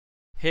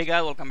Hey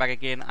guys, welcome back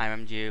again.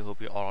 I'm MJ. Hope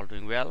you all are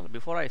doing well.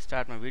 Before I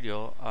start my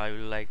video, I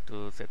would like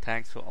to say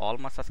thanks to all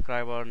my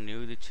subscribers,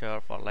 new teacher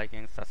for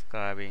liking,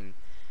 subscribing,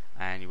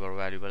 and your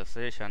valuable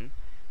suggestion.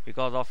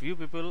 Because of you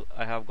people,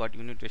 I have got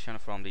invitation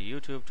from the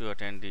YouTube to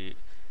attend the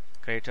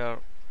Creator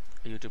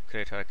YouTube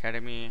Creator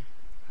Academy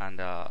and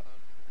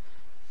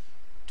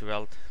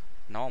 12th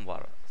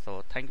November.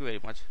 So thank you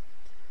very much.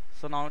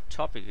 So now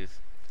topic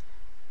is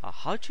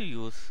how to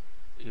use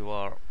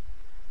your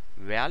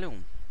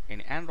volume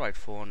in Android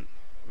phone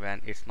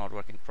when it's not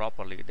working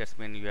properly. That's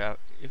mean you have,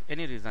 if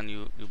any reason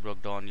you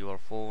broke down your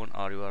phone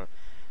or your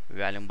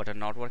volume button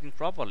not working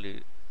properly,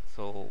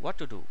 so what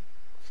to do?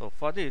 So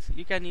for this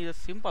you can use a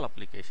simple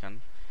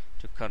application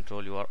to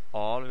control your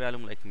all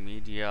volume like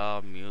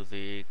media,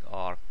 music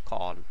or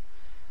call.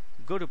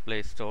 Go to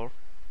Play Store,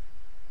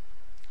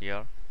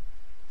 here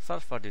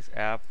search for this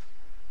app.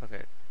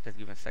 Okay, just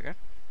give me a second.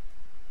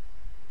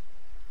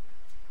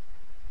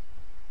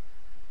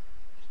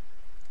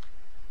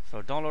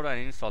 So download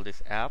and install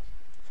this app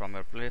from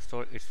your Play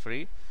Store. It's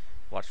free,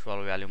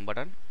 virtual volume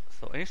button.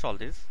 So install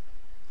this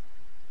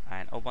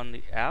and open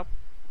the app.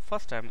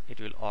 First time it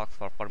will ask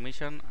for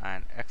permission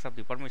and accept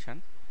the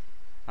permission.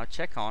 Now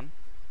check on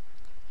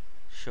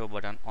show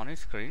button on your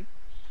screen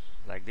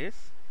like this,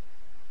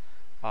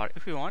 or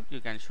if you want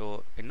you can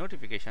show a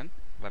notification,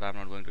 but I'm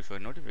not going to show a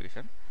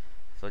notification.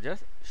 So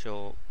just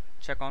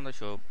check on the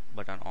show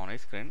button on your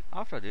screen.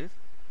 After this,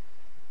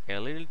 a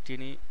little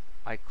teeny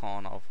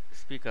icon of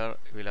speaker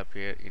will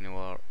appear in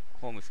your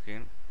home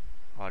screen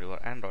or your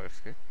Android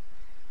screen.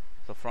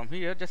 So from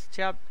here just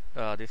tap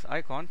this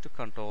icon to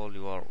control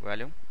your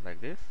volume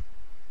like this.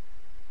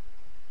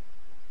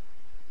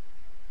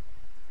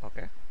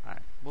 Okay, and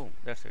boom,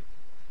 that's it.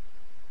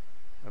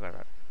 Look at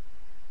that.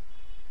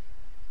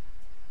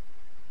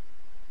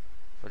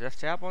 So just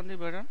tap on the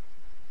button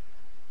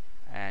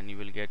and you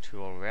will get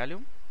your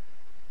volume,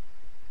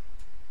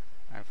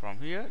 and from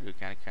here you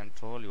can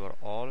control your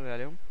all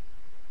volume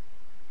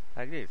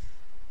like this.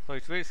 So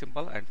it's very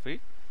simple and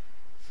free.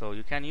 So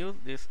you can use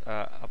this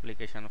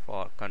application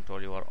for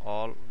control your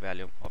all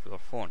volume of your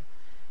phone.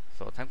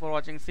 So thanks for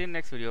watching. See you in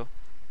next video.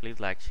 Please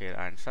like, share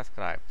and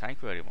subscribe.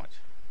 Thank you very much.